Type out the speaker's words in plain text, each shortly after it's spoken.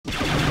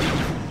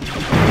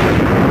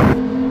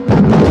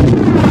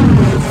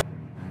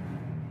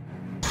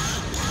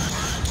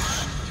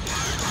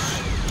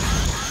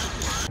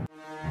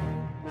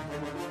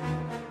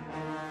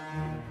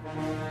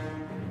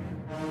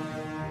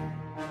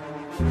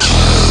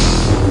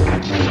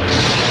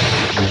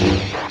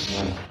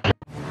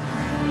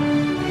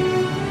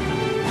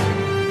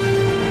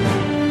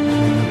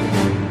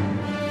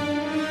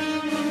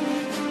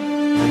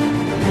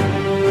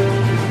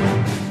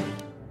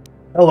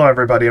Hello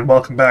everybody and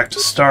welcome back to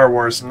Star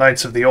Wars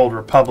Knights of the Old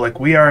Republic.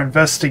 We are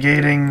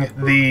investigating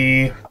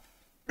the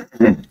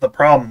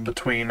problem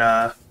between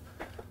the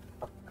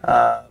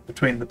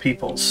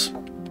peoples.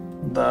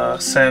 The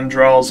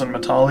Sandrals and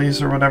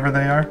Matales, or whatever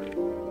they are.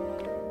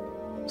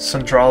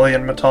 Sandrali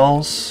and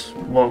Matals?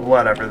 Well,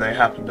 whatever they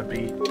happen to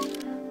be.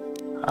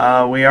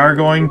 We are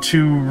going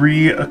to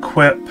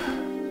re-equip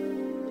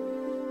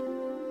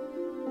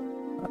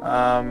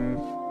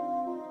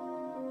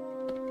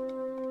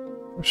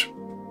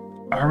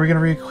are we gonna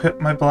re-equip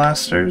my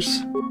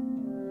blasters?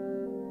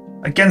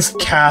 Against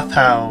Cath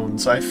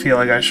Hounds, I feel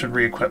like I should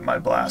re-equip my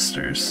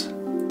blasters.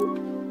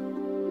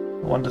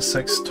 1 to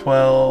 6,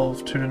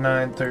 12, 2 to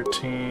 9,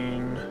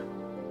 13.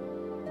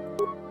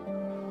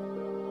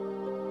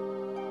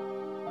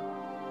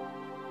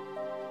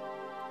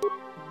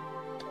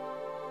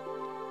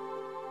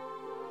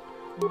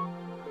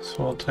 So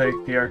we'll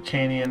take the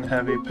Arcanian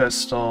Heavy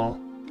Pistol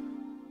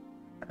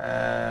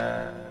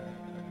and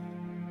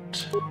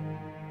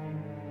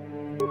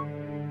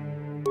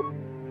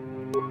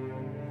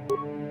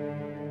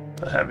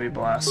the Heavy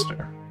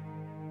Blaster.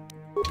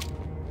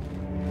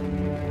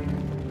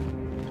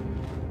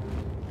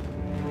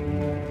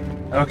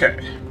 Okay.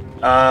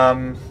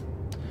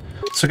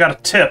 So got a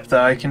tip that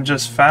I can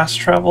just fast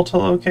travel to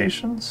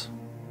locations.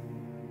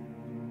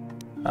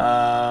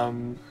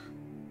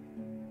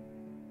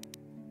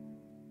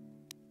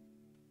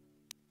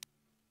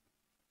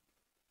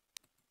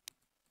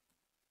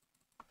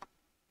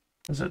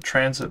 Is it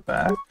transit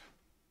back?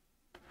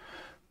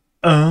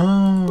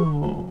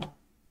 Oh.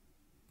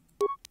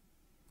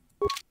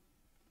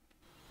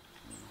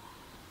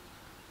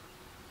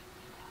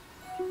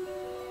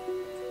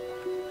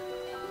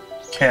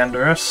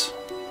 Canderous.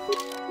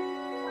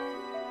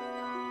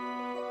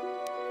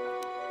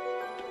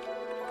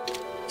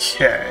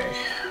 Okay.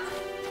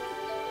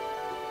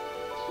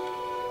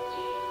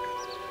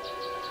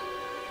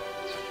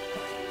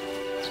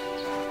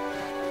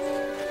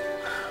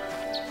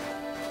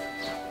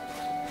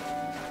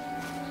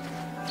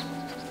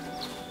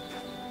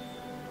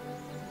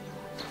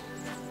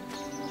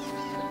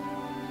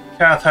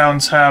 Cath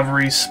Hounds have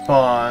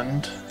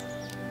respawned.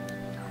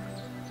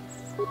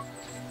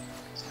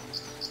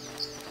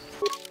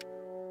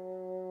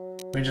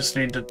 We just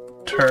need to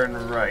turn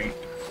right.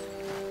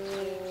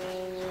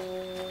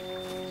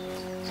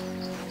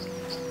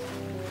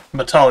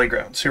 Matale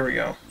grounds, here we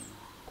go.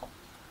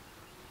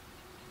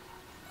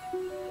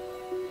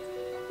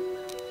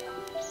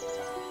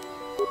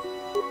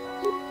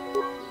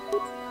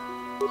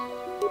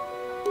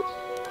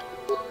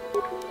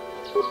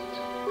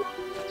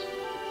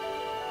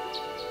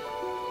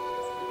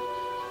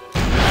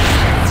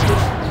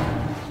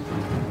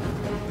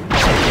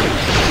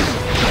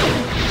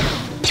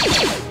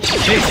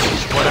 This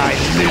is what I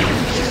live.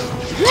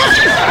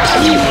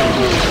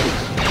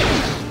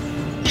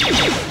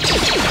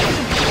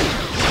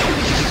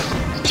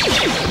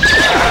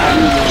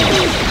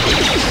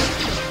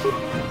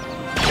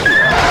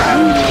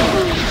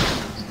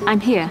 I'm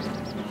here.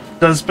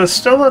 Does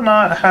Bastilla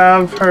not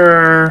have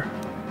her...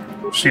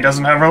 She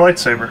doesn't have her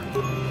lightsaber.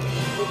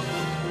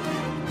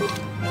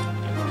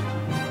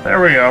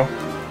 There we go.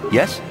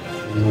 Yes?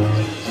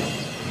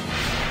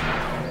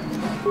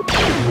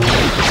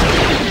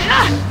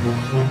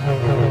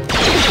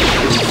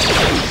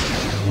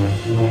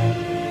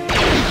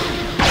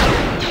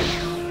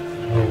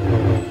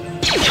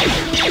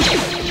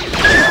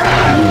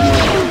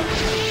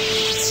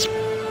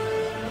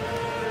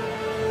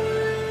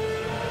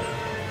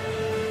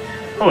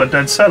 Oh, a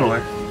dead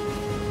settler.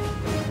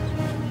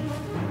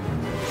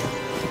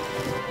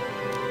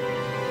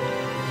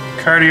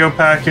 Cardio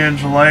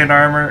package, light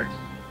armor,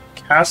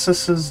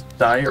 Cassis's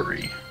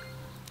diary.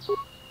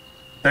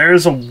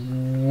 There's a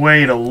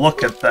way to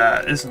look at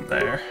that, isn't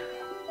there?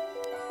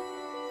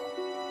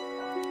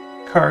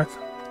 Karth.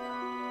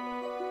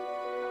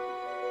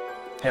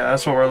 Yeah,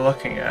 that's what we're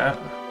looking at.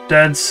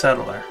 Dead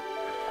settler.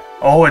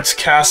 Oh, it's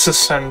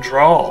Cassis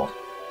Sandral.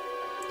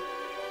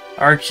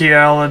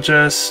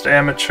 Archaeologist,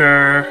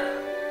 amateur.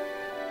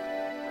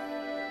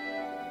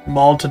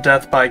 Mauled to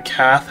death by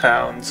Cath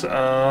Hounds.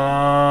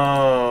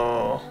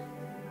 Oh.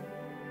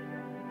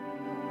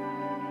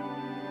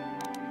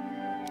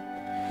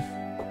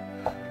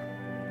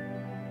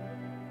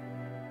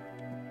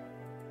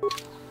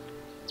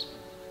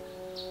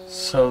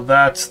 So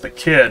that's the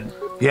kid.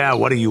 Yeah,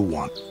 what do you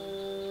want?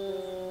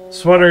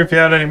 Just wondering if you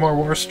had any more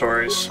war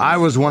stories. I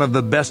was one of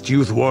the best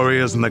youth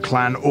warriors in the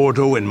clan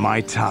Ordo in my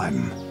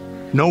time.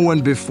 No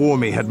one before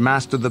me had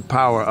mastered the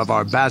power of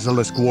our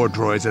basilisk war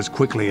droids as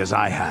quickly as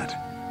I had.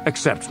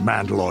 Except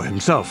Mandalore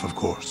himself, of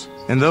course.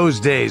 In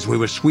those days, we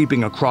were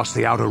sweeping across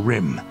the Outer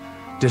Rim,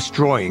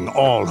 destroying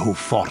all who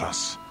fought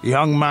us.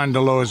 Young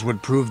Mandalores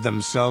would prove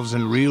themselves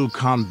in real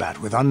combat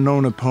with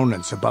unknown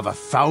opponents above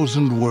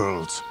 1,000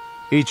 worlds.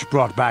 Each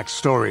brought back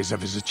stories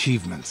of his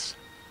achievements.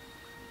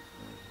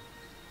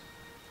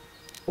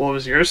 What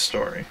was your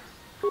story?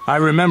 I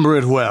remember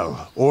it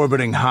well,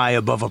 orbiting high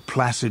above a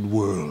placid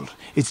world,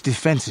 its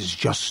defenses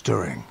just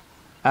stirring.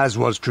 As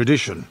was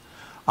tradition,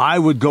 I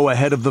would go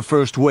ahead of the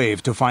first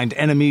wave to find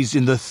enemies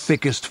in the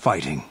thickest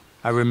fighting.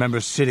 I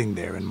remember sitting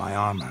there in my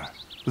armor,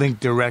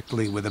 linked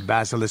directly with a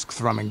basilisk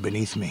thrumming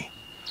beneath me,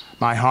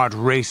 my heart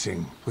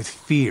racing with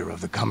fear of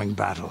the coming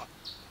battle.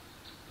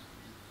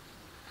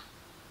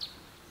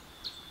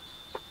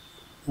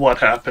 What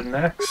happened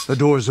next? The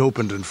doors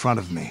opened in front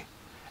of me,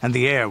 and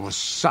the air was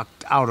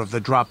sucked out of the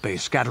drop bay,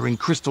 scattering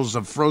crystals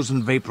of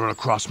frozen vapor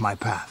across my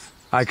path.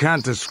 I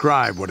can't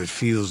describe what it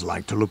feels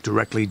like to look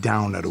directly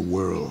down at a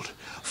world,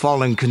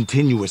 falling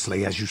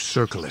continuously as you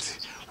circle it,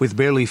 with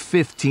barely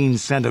 15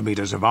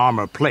 centimeters of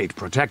armor plate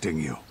protecting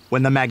you.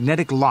 When the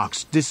magnetic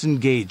locks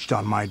disengaged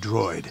on my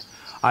droid,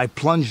 I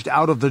plunged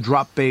out of the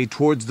drop bay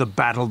towards the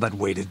battle that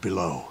waited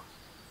below.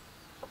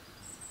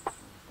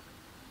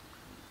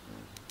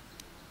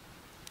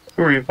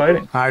 Who are you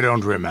fighting? I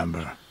don't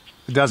remember.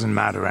 It doesn't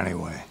matter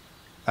anyway.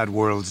 That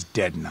world's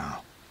dead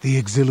now. The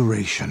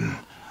exhilaration,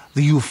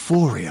 the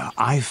euphoria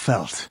I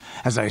felt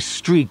as I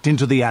streaked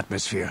into the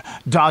atmosphere,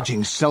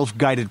 dodging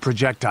self-guided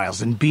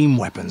projectiles and beam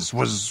weapons,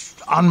 was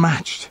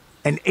unmatched.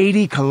 An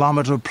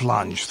 80-kilometer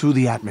plunge through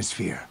the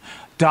atmosphere,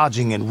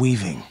 dodging and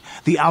weaving,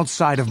 the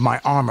outside of my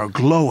armor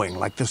glowing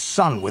like the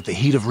sun with the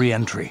heat of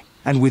re-entry.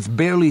 And with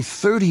barely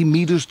 30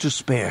 meters to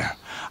spare,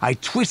 I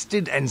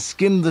twisted and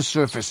skimmed the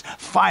surface,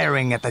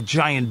 firing at the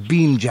giant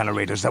beam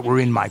generators that were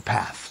in my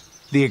path.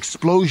 The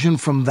explosion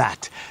from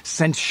that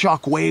sent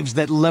shock waves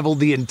that leveled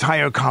the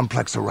entire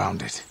complex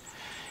around it.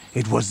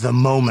 It was the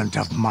moment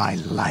of my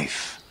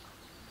life.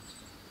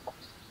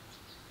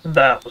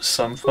 That was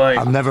some fight.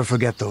 I'll never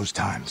forget those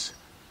times.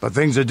 But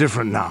things are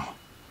different now.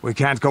 We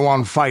can't go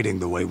on fighting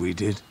the way we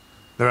did.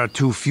 There are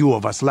too few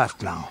of us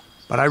left now.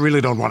 But I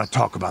really don't want to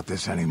talk about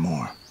this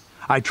anymore.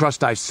 I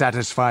trust I've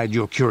satisfied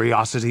your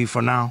curiosity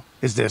for now.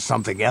 Is there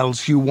something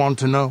else you want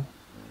to know?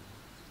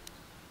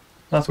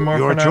 Nothing more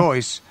Your for now.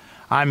 choice.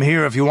 I'm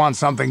here if you want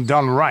something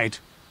done right.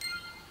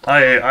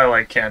 I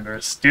like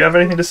Candace. Do you have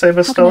anything to say, How can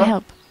I Vistella?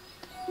 help?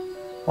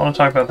 I want to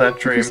talk about that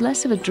It dream. was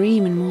less of a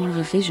dream and more of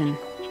a vision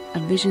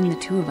the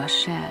two of us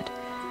shared.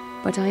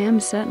 But I am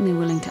certainly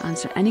willing to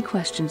answer any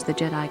questions the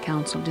Jedi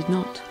Council did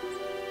not.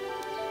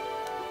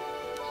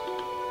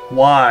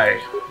 Why?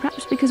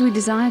 Perhaps because we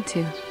desired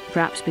to.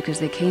 Perhaps because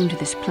they came to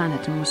this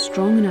planet and were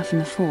strong enough in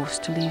the Force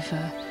to leave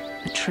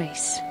a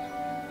trace.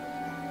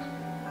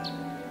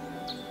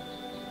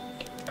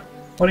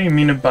 What do you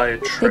mean by a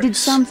trace? They did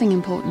something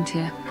important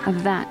here.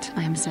 Of that,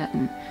 I am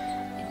certain.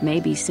 It may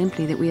be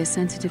simply that we are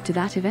sensitive to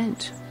that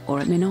event, or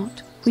it may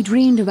not. We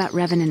dreamed about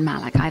Revan and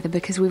Malak either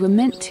because we were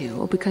meant to,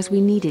 or because we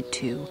needed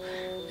to.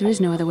 There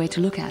is no other way to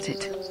look at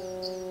it.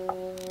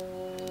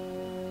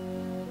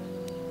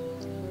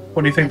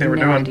 What do you think they were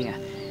No doing? idea.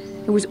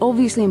 It was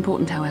obviously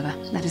important, however.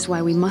 That is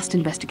why we must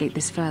investigate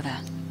this further.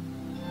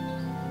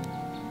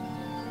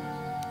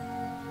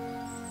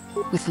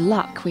 With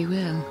luck, we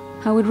will.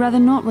 I would rather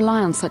not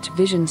rely on such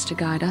visions to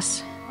guide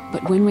us.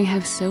 But when we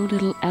have so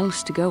little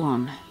else to go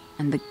on,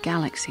 and the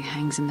galaxy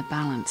hangs in the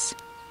balance...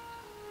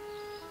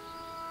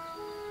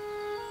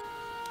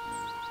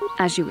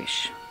 As you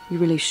wish. We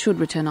really should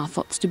return our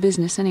thoughts to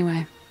business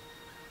anyway.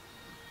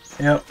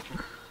 Yep.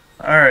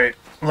 Alright,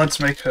 let's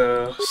make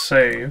a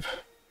save.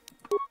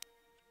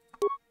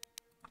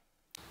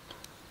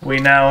 We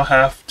now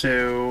have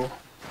to...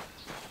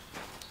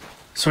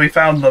 So we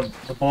found the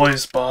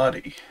boy's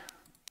body.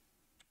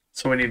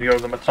 So we need to go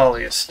to the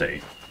Matale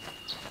estate.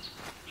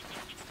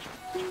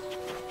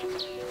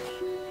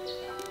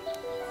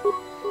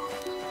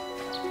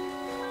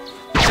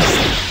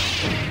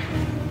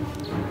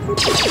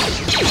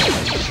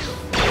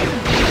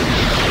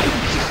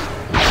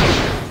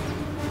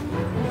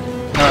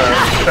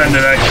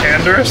 Defended at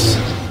Candace.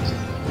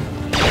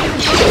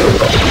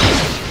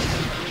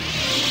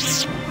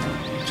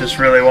 Just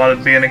really wanted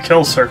to be in a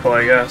kill circle,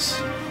 I guess.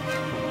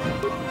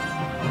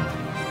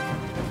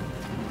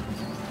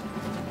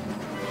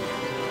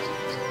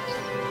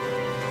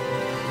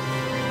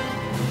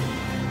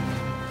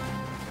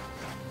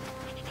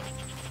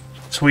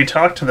 So we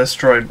talked to this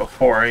droid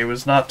before. He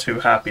was not too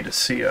happy to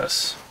see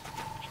us.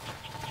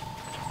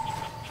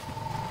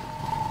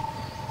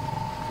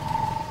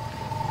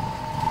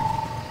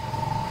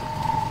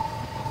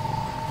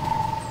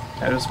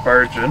 That is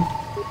Bargain.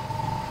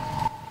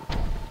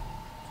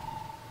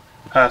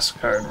 Pass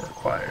card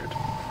required.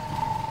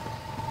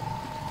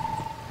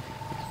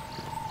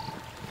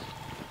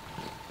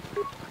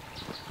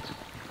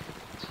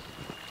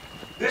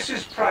 This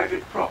is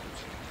private property.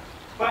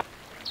 But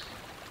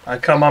I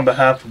come on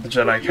behalf of the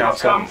Jedi you have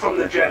Council. come from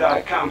the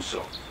Jedi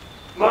Council.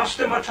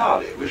 Master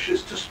Matale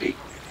wishes to speak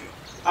with you.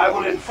 I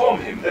will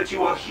inform him that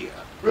you are here.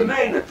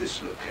 Remain at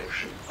this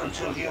location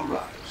until he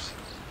arrives.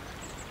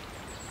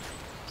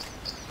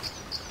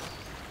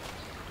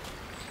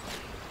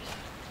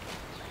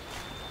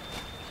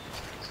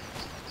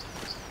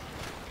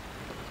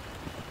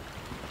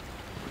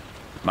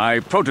 My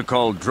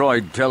protocol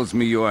droid tells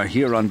me you are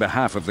here on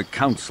behalf of the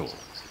Council.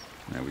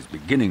 I was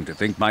beginning to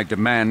think my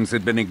demands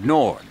had been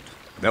ignored,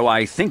 though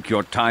I think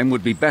your time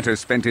would be better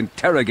spent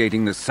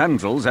interrogating the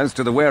Sandrals as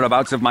to the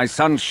whereabouts of my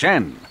son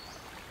Shen.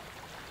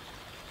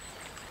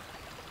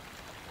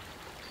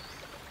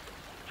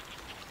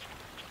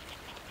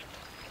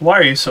 Why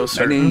are you so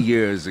certain? Many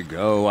years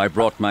ago, I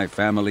brought my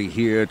family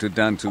here to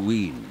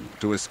Dantooine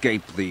to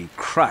escape the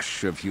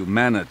crush of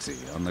humanity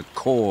on the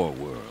core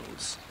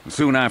worlds.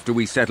 Soon after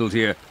we settled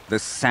here, the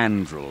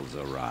Sandrals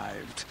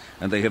arrived,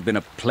 and they have been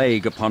a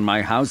plague upon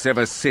my house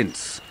ever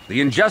since. The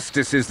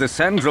injustices the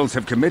Sandrals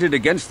have committed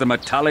against the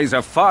Matales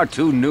are far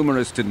too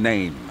numerous to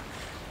name.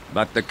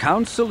 But the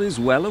Council is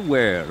well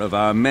aware of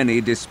our many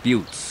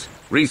disputes.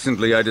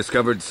 Recently, I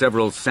discovered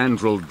several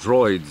Sandral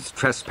droids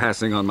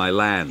trespassing on my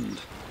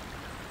land.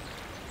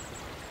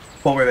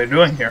 What were they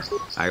doing here?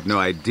 I have no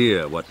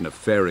idea what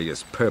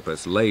nefarious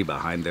purpose lay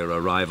behind their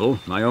arrival.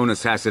 My own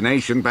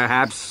assassination,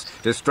 perhaps?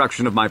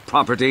 Destruction of my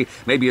property?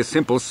 Maybe a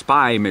simple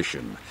spy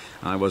mission?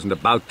 I wasn't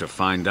about to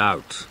find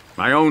out.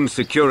 My own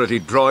security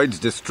droids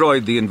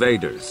destroyed the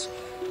invaders.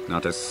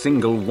 Not a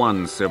single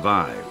one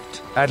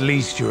survived. At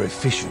least you're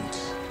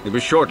efficient. It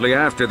was shortly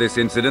after this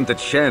incident that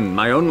Shen,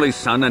 my only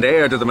son and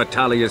heir to the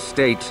Matale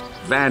estate,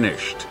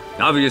 vanished.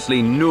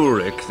 Obviously,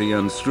 Nurik, the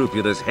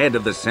unscrupulous head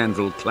of the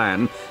Sandral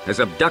clan, has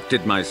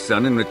abducted my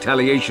son in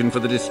retaliation for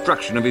the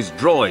destruction of his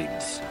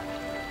droids.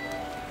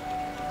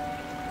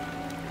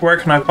 Where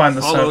can I find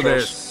the Follow Sandrals?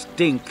 their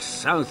stink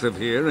south of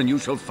here and you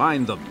shall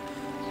find them.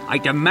 I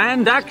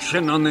demand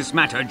action on this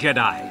matter,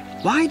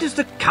 Jedi. Why does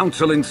the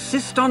Council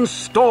insist on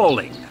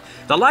stalling?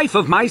 The life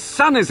of my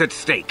son is at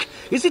stake.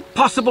 Is it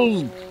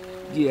possible?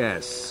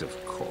 Yes,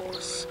 of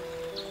course.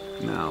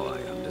 Now I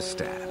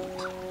understand.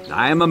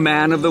 I am a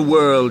man of the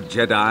world,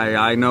 Jedi.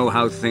 I know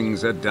how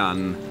things are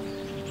done.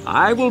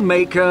 I will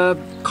make a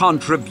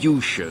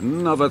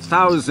contribution of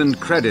 1,000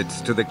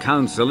 credits to the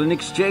Council in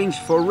exchange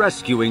for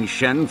rescuing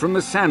Shen from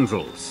the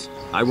Sandrals.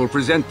 I will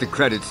present the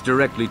credits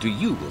directly to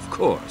you, of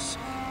course.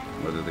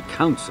 Whether the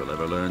Council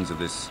ever learns of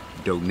this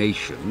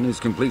donation is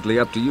completely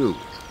up to you.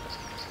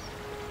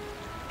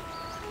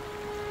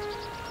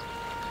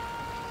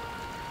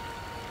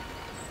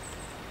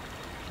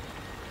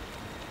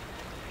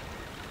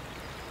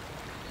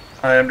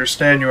 I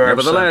understand you are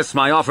Nevertheless,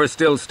 my offer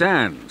still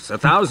stands.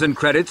 1,000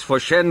 credits for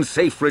Shen's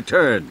safe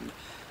return.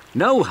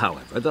 Know,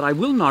 however, that I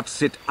will not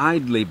sit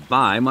idly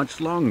by much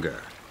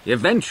longer.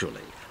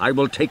 Eventually, I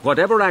will take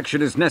whatever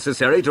action is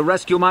necessary to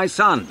rescue my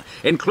son,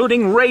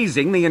 including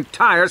razing the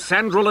entire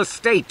Sandral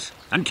estate.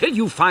 Until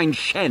you find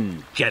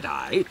Shen,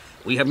 Jedi,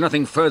 we have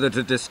nothing further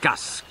to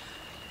discuss.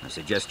 I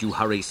suggest you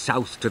hurry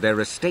south to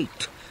their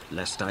estate,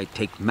 lest I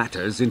take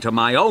matters into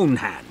my own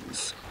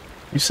hands.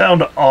 You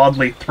sound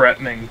oddly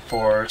threatening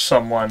for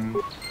someone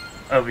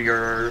of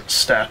your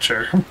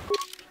stature.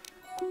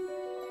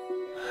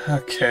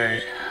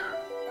 Okay.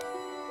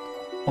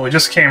 Well, we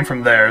just came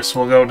from there, so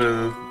we'll go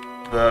to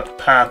the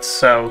path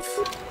south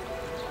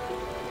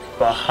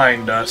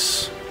behind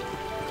us.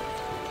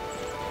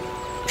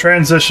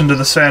 Transition to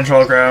the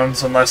Sandral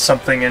grounds unless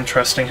something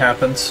interesting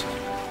happens.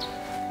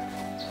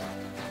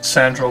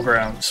 Sandral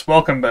grounds.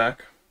 Welcome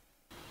back.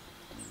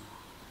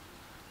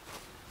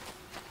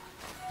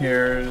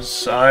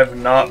 I've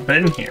not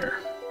been here.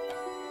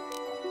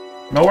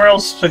 Nowhere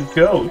else to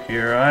go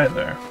here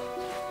either.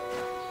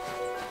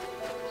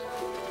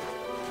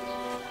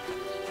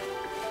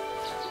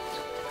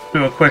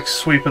 Do a quick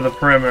sweep of the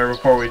perimeter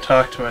before we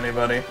talk to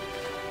anybody.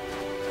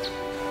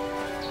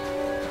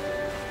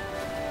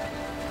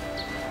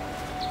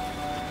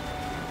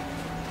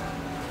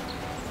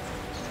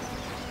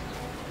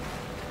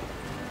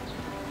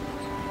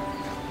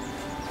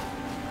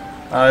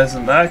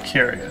 Isn't that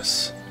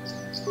curious?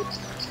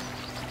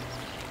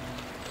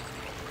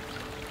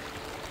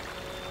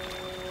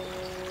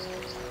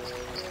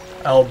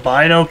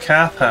 Albino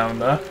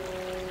Calfhound, huh?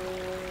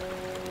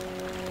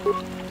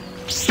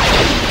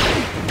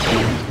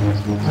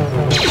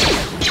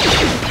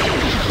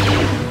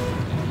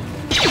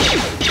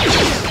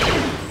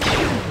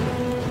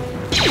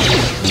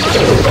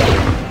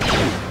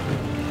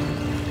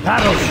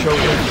 That'll show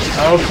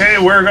you. Okay,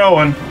 we're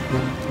going.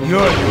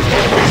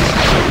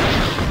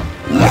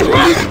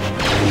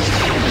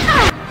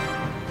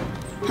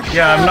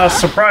 Yeah, I'm not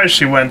surprised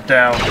she went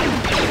down.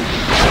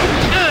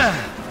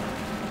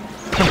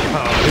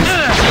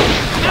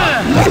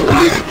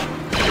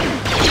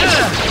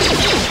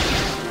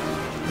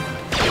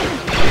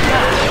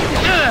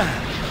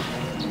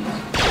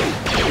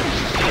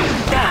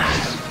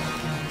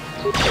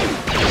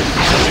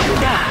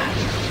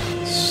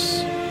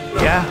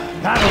 Yeah,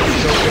 that'll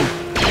show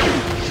you.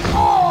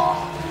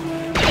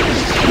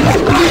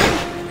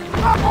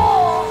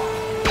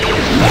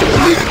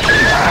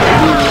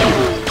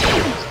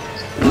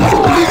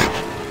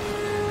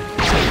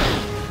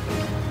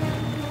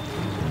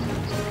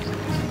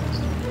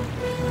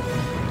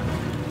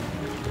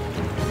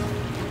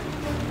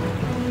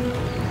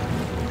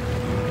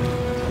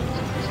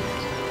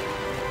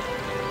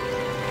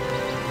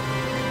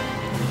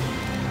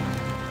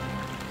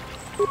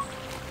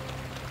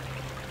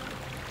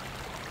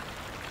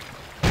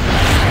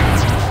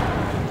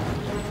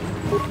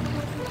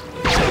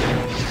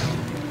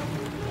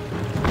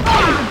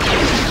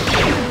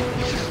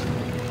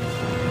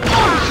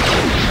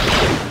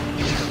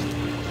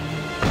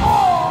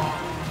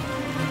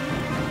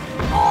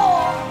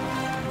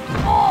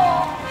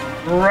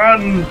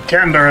 Run,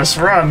 Canderous,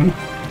 run!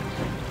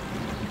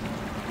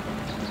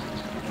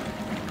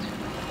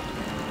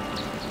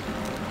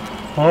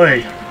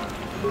 Oi.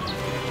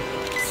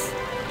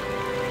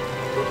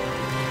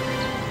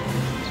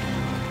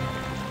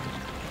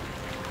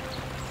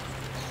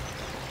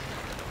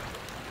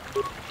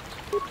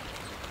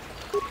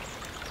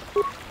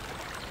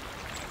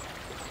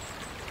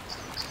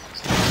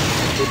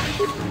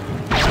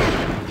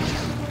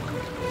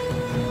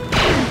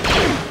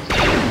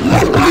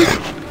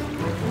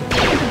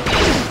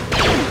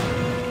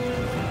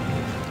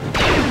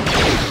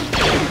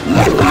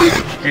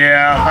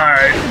 Yeah,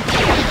 alright.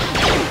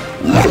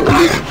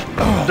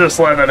 Just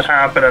let it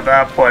happen at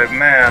that point,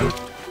 man.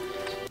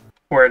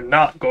 We're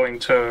not going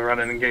to run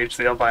and engage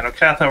the albino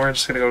Catho, we're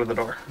just gonna go to the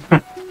door.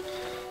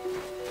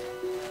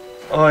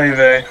 Oy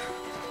vey.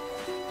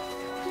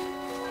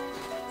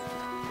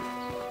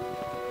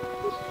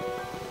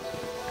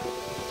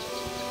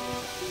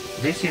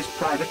 This is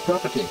private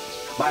property.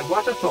 By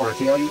what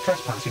authority are you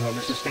trespassing on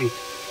this estate?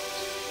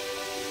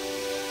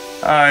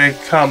 I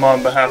come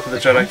on behalf of the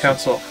Jedi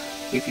Council.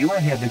 If you are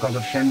here because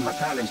of Shen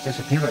Matale's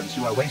disappearance,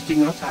 you are wasting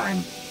your time.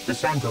 The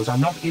Sandrals are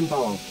not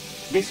involved.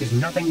 This is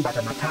nothing but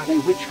a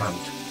Matale witch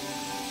hunt.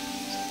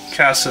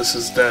 Cassis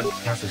is dead.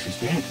 Cassis is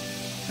dead.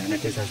 Then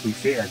it is as we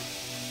feared.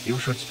 You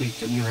should speak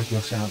to Nurek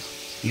yourself.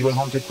 He will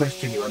want to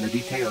question you on the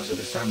details of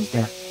the son's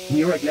death.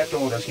 Nurek left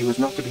orders he was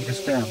not to be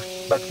disturbed,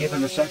 but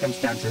given the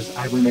circumstances,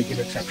 I will make an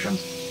exception.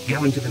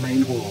 Go into the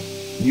main hall.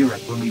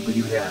 Nurek will meet with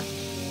you there.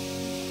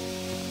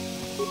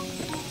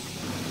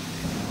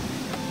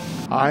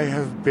 I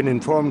have been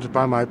informed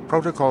by my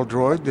protocol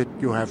droid that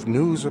you have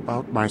news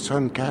about my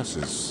son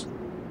Cassis.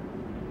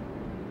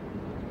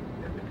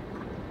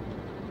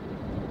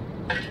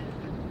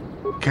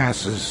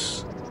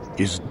 Cassis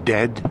is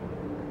dead?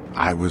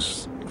 I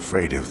was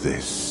afraid of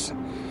this.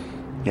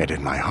 Yet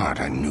in my heart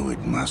I knew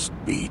it must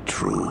be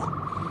true.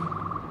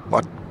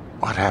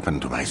 What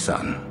happened to my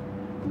son?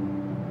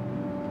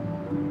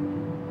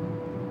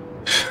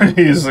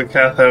 He's a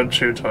Cathound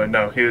chew toy.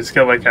 No, he was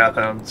killed by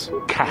Cathounds.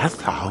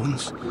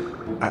 Cathounds?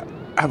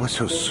 I was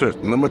so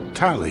certain the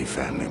Matale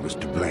family was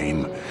to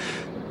blame.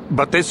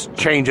 But this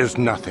changes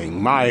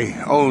nothing.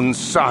 My own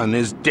son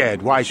is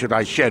dead. Why should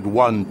I shed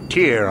one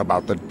tear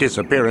about the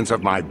disappearance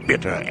of my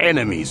bitter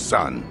enemy's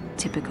son?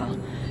 Typical.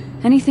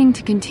 Anything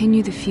to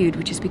continue the feud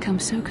which has become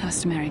so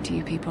customary to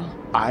you people.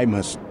 I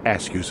must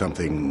ask you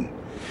something,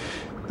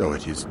 though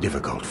it is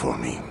difficult for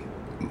me.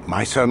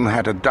 My son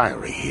had a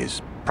diary,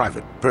 his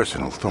private,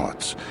 personal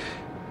thoughts.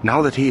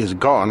 Now that he is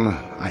gone,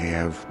 I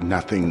have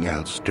nothing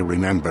else to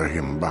remember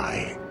him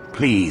by.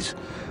 Please,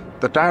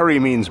 the diary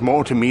means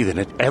more to me than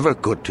it ever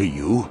could to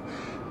you.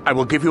 I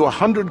will give you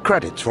 100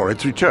 credits for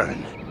its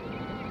return.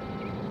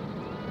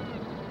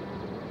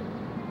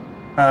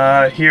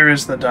 Here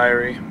is the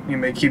diary. You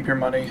may keep your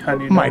money. I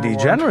need no Mighty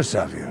reward. generous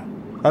of you.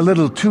 A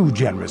little too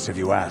generous, if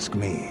you ask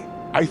me.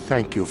 I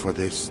thank you for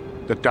this.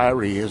 The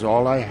diary is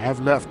all I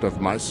have left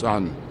of my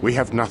son. We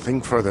have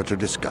nothing further to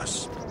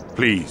discuss.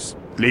 Please,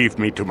 leave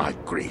me to my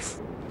grief.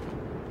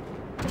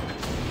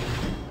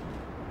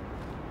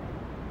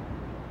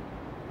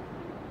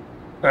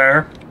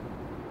 Fair.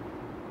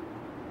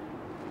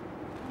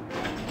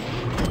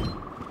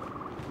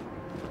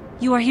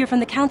 You are here from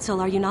the Council,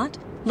 are you not?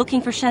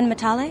 Looking for Shen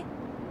Matale?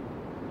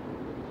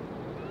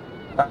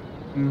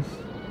 Who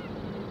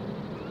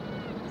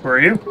are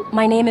you?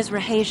 My name is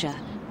Rahasia.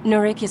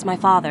 Nurek is my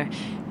father.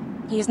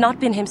 He has not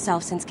been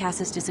himself since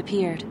Cassis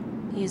disappeared.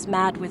 He is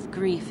mad with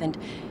grief, and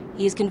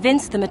he is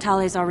convinced the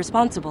Matales are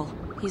responsible.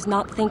 He's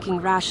not thinking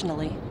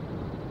rationally.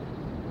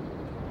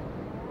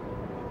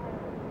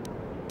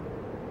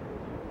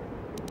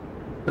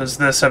 Does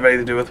this have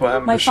anything to do with what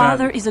happened My to Shen?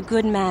 father is a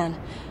good man.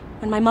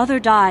 When my mother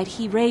died,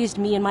 he raised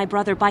me and my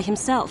brother by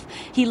himself.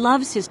 He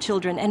loves his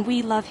children, and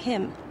we love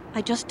him.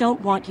 I just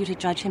don't want you to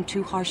judge him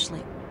too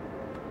harshly.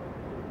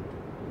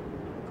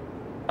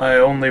 I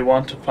only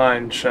want to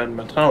find Shen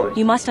Matale.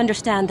 You must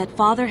understand that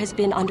Father has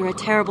been under a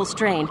terrible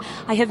strain.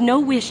 I have no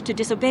wish to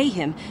disobey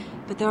him,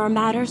 but there are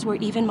matters where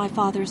even my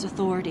father's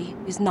authority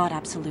is not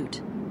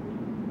absolute.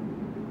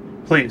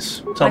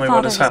 Please, tell me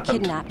what has My father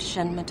happened. kidnapped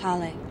Shen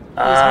Matale. He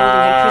is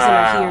holding him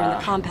prisoner here in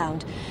the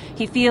compound.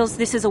 He feels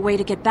this is a way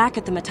to get back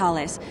at the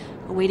Matales,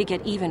 a way to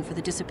get even for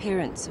the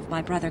disappearance of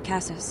my brother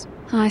Cassis.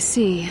 I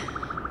see.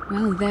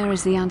 Well, there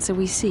is the answer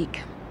we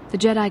seek. The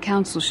Jedi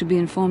Council should be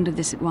informed of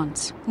this at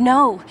once.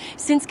 No!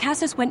 Since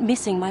Cassis went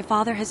missing, my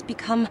father has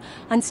become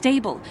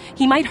unstable.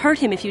 He might hurt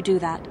him if you do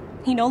that.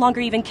 He no longer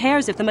even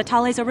cares if the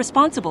Matales are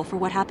responsible for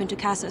what happened to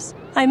Cassis.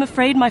 I am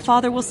afraid my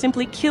father will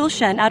simply kill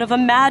Shen out of a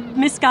mad,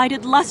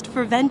 misguided lust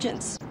for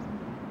vengeance.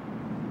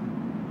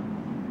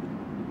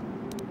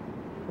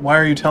 Why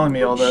are you telling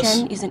me all this?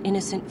 Shen is an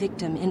innocent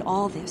victim in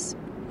all this.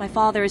 My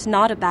father is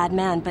not a bad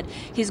man, but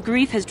his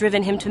grief has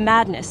driven him to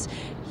madness.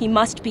 He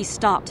must be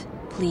stopped.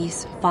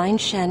 Please, find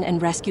Shen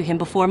and rescue him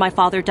before my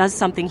father does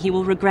something he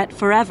will regret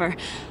forever.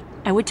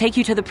 I would take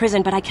you to the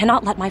prison, but I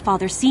cannot let my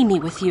father see me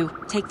with you.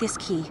 Take this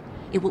key.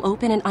 It will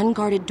open an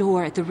unguarded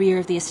door at the rear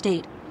of the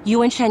estate.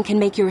 You and Shen can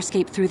make your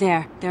escape through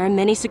there. There are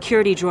many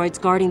security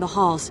droids guarding the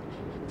halls.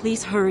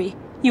 Please hurry.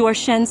 You are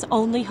Shen's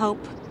only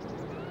hope.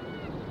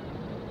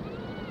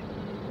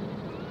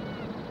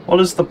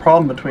 What is the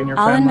problem between your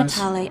families?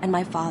 Matale and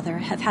my father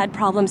have had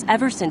problems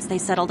ever since they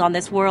settled on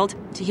this world.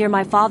 To hear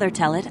my father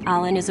tell it,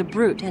 Alan is a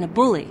brute and a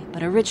bully,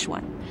 but a rich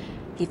one.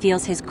 He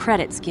feels his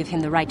credits give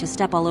him the right to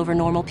step all over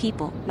normal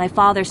people. My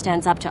father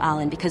stands up to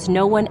Alan because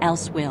no one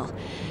else will.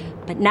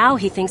 But now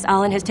he thinks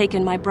Alan has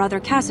taken my brother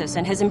Cassius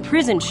and has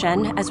imprisoned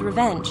Shen as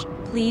revenge.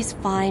 Please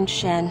find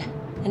Shen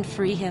and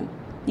free him.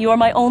 You are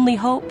my only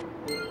hope.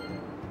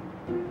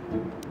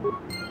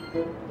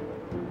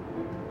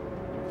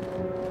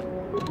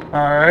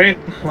 Alright,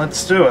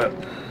 let's do it.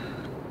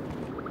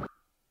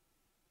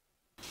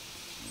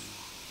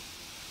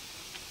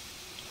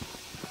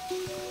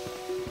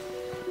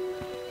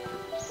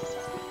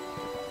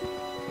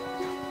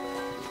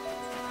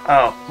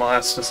 Oh, well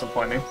that's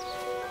disappointing.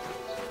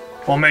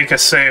 We'll make a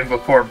save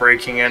before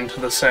breaking into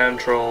the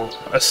Sandral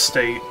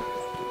estate.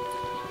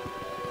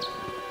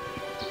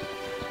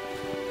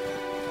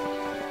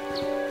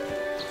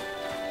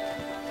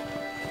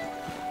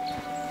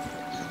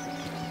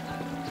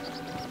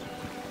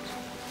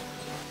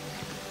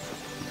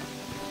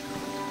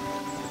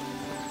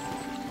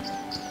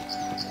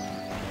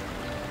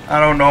 I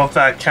don't know if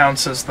that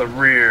counts as the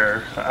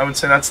rear. I would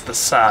say that's the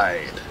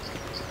side.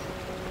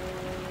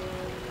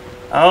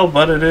 Oh,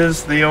 but it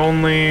is the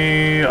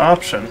only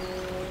option.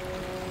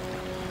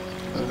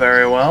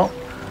 Very well.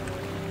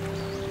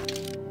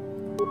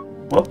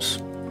 Whoops.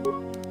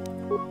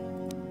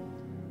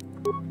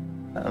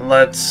 And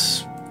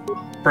let's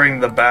bring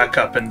the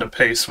backup into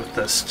pace with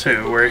this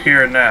too. We're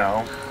here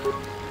now.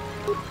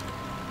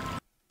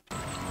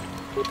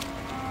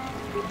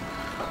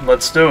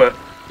 Let's do it.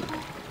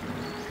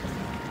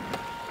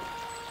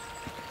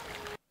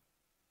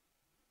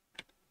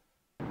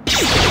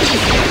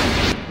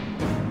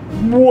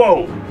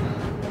 Whoa!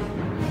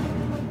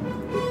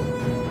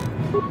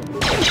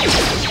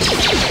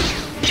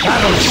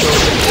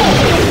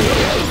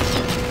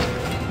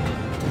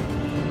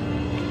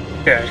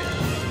 Okay.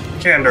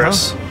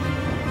 Canderous.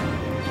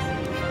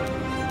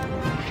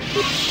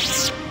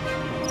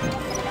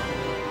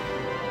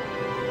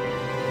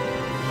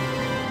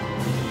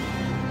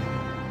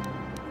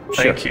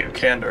 Thank you,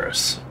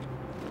 Canderous.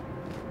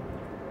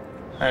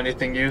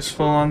 Anything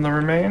useful on the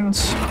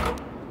remains?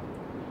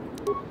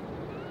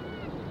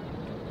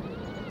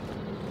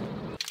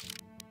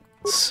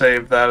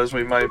 Save that, as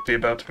we might be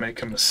about to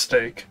make a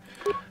mistake.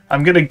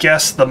 I'm gonna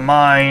guess the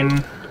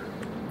mine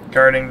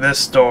guarding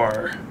this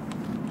door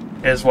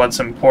is what's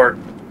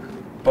important.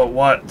 But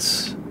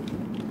what?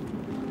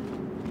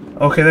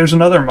 Okay, there's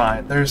another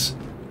mine. There's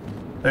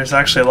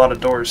actually a lot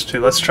of doors too.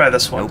 Let's try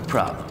this one. No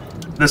problem.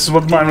 This is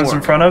what the mine was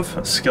in front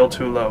of? Skill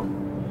too low.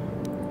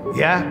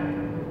 Yeah?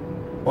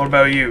 What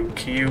about you?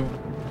 Can you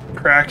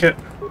crack it?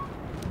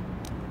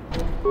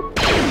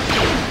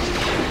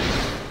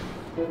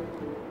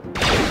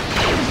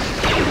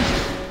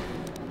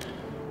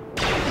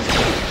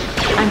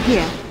 I'm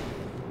here.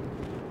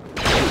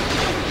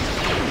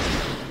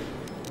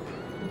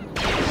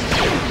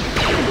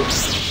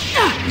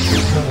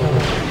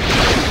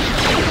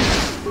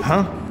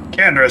 Huh?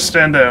 Kendra,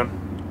 stand down.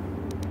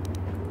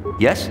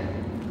 Yes?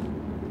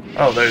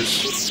 Oh,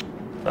 there's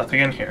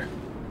nothing in here.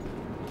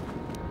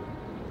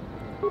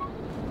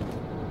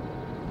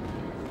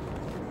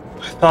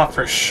 I thought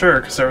for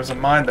sure, because there was a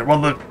mine there. Well,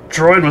 the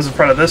droid was in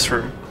front of this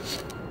room.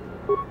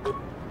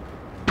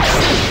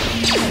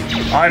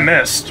 I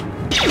missed.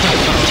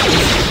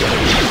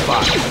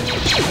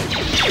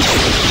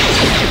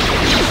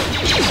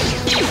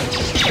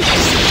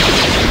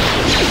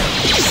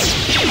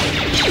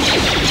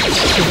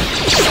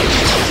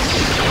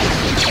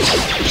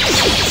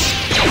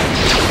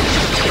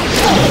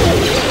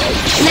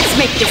 Let's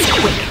make this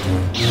quick.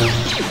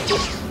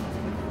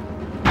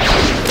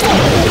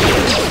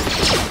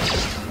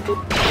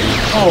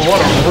 Oh,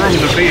 what a room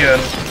to be in.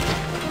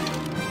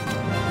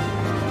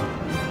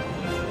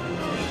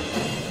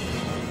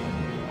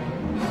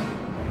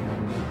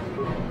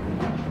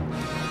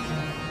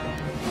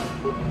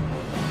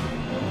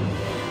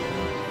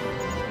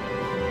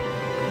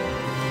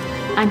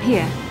 I'm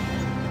here.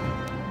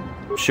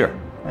 Sure.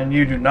 And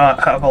you do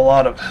not have a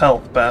lot of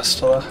health,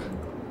 Bastila.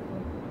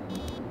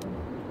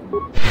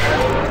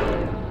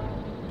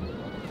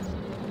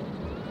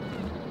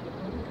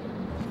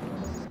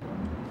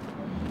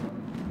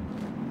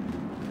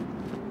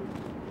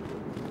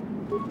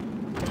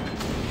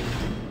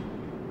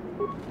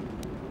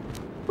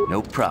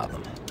 No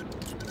problem.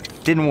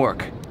 Didn't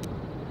work.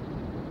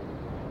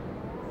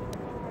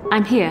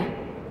 I'm here.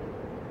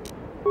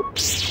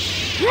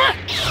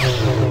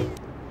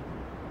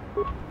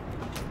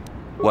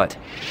 What?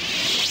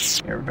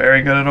 You're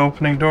very good at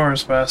opening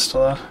doors,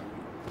 Bastila.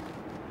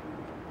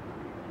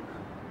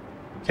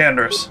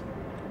 Canderous.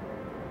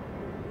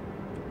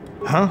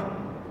 Huh?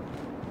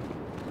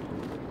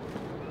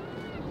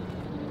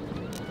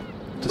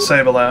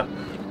 Disable that.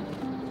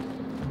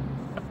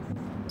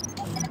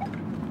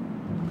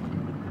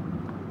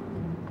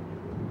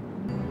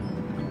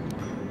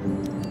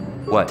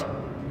 What?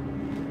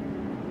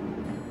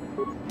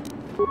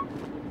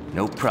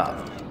 No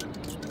problem.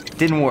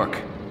 Didn't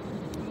work.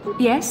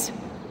 Yes?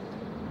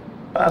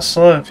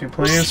 Faster, if you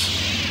please.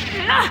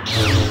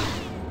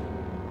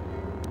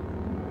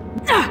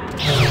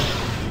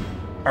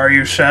 Are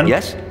you Shen?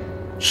 Yes?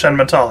 Shen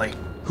Matale.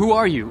 Who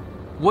are you?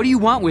 What do you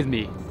want with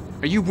me?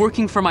 Are you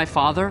working for my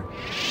father?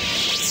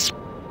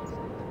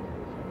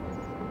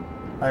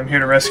 I'm here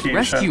to rescue you,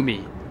 Rescue Shen.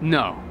 me?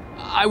 No.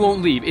 I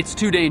won't leave. It's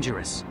too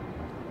dangerous.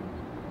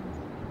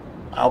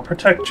 I'll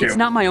protect you. It's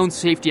not my own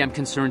safety I'm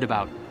concerned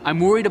about. I'm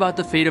worried about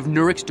the fate of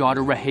Nurik's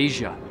daughter,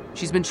 Rahasia.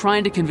 She's been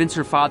trying to convince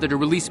her father to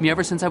release me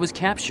ever since I was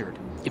captured.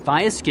 If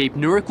I escape,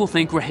 Nurik will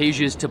think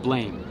Rahasia is to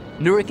blame.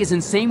 Nurik is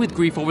insane with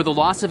grief over the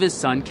loss of his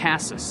son,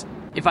 Cassus.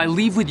 If I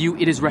leave with you,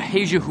 it is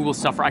Rahasia who will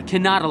suffer. I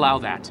cannot allow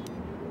that.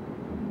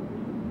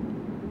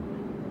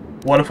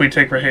 What if we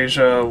take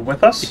Rahasia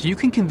with us? If you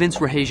can convince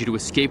Rahasia to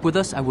escape with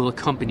us, I will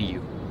accompany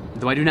you.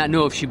 Though I do not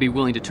know if she'd be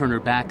willing to turn her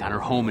back on her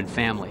home and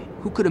family.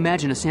 Who could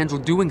imagine a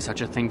Sandral doing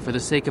such a thing for the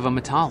sake of a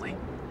Matale?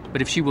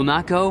 But if she will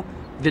not go,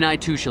 then I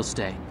too shall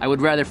stay. I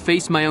would rather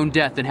face my own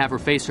death than have her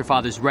face her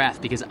father's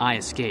wrath because I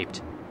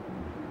escaped.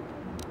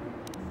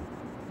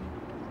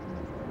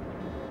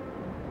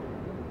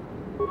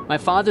 My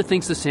father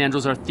thinks the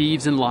Sandrals are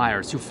thieves and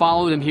liars who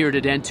followed him here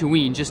to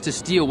Dantooine just to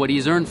steal what he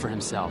has earned for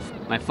himself.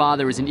 My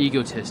father is an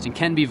egotist and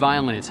can be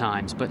violent at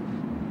times, but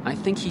I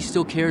think he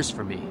still cares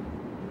for me.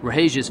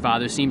 Rahasia's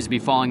father seems to be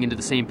falling into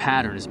the same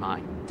pattern as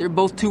mine. They're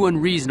both too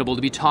unreasonable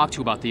to be talked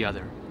to about the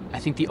other. I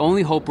think the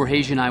only hope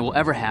Rahasia and I will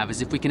ever have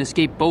is if we can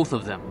escape both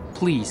of them.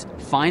 Please,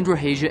 find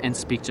Rahasia and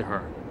speak to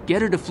her.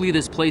 Get her to flee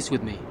this place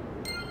with me.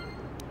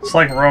 It's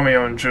like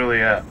Romeo and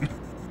Juliet.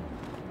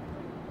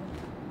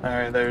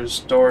 Alright,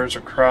 there's doors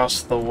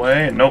across the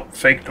way. Nope,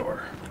 fake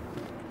door.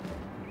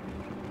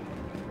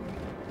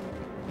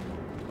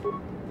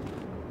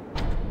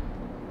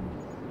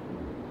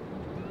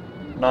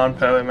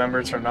 Non-family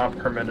members are not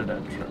permitted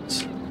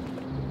entrance.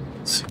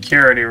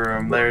 Security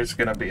room, there's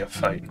gonna be a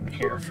fight in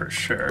here for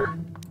sure.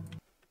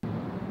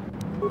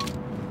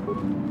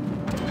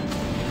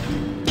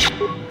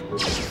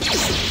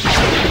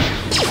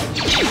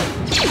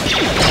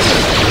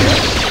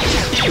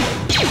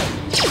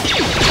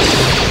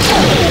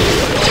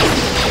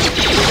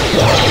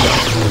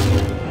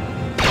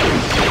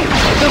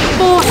 The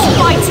Force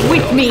fights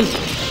with me!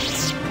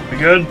 We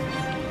good?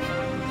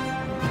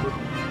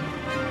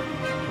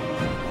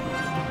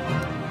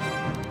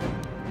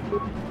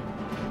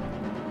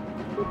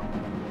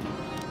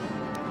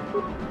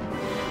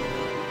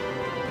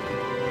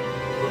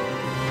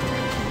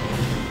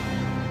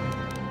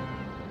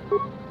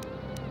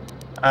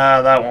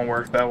 Ah, that won't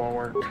work, that won't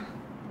work.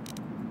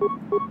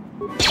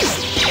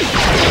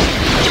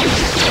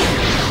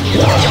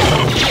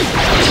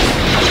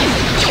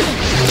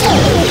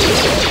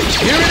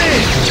 Here it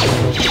is!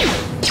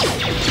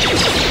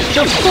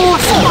 The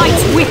Force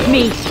fights with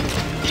me!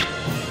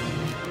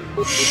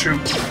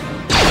 Shoot.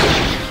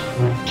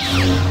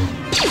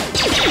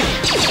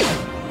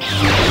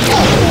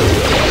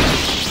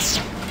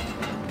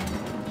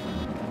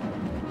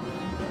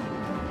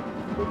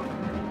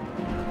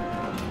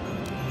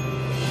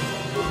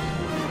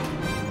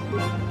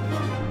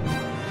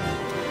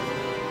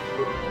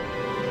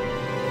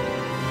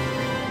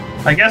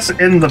 I guess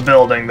in the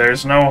building,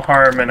 there's no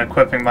harm in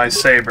equipping my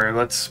saber.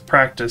 Let's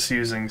practice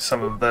using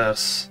some of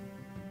this.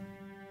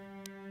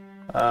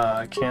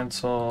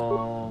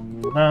 Cancel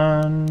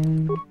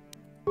none.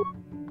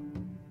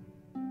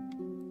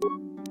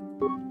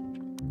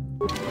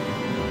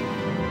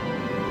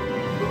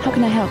 How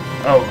can I help?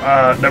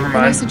 Oh, never Then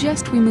I mind.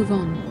 suggest we move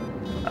on.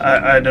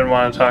 I didn't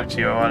want to talk to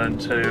you. I wanted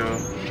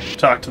to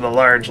talk to the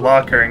large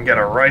locker and get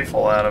a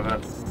rifle out of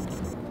it.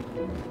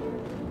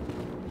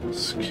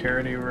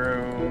 Security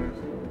room.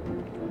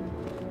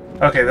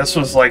 Okay, this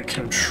was like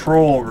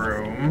control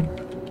room.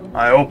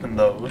 I opened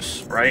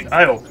those, right?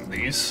 I opened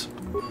these.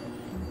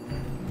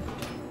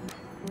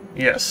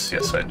 Yes,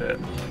 yes I did.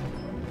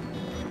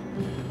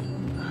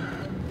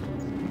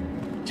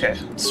 Okay,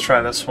 let's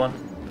try this one.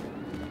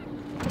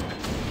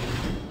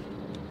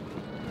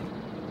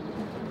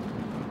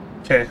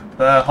 Okay,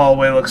 the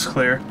hallway looks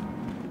clear.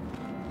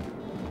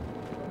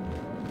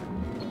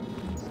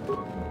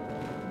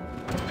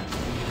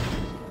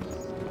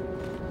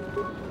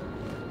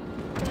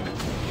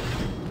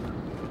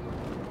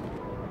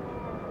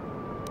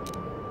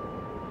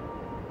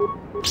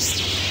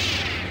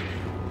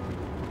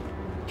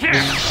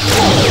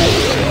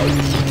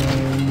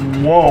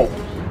 Whoa.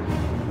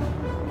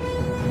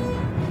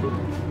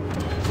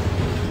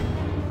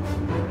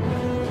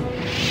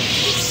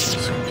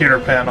 Computer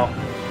panel.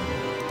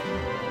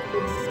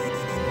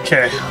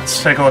 Okay,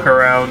 let's take a look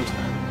around.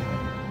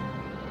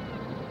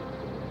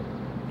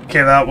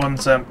 Okay, that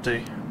one's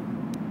empty.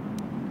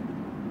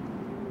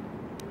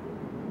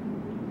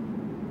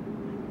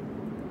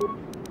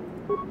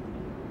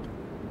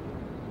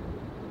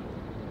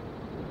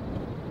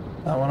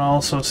 That one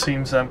also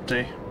seems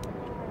empty.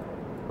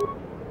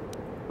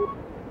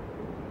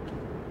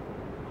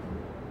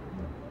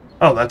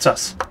 Oh, that's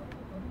us.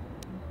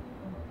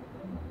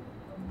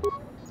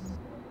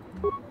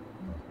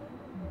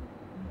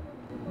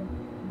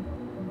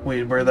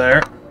 we were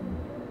there.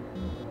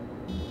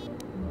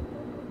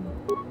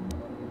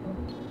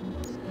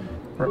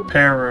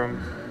 Repair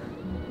room.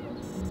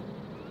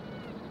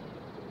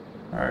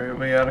 Alright,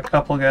 we got a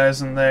couple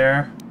guys in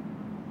there.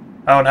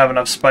 I don't have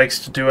enough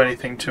spikes to do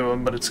anything to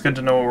them, but it's good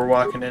to know what we're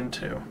walking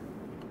into.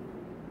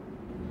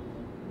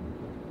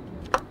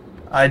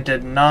 I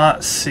did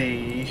not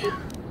see...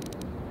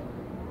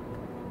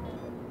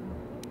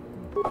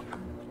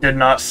 Did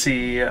not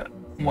see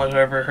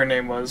whatever her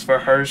name was.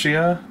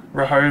 Rahajia?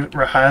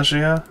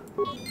 Rahajia?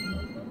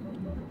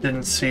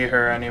 Didn't see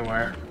her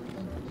anywhere.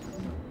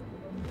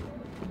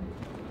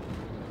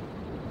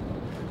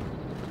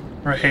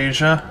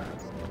 Rahasia?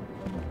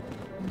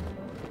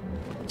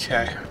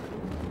 Okay.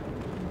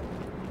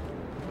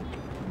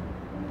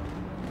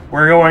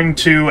 We're going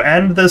to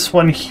end this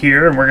one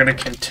here, and we're going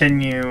to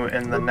continue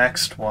in the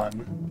next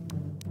one.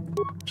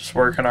 Just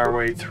working our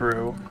way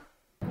through.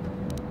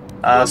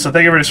 So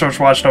thank you everybody so much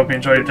for watching. Hope you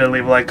enjoyed it.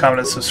 Leave a like, comment,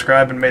 and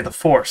subscribe, and may the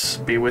Force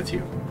be with you.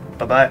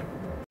 Bye-bye.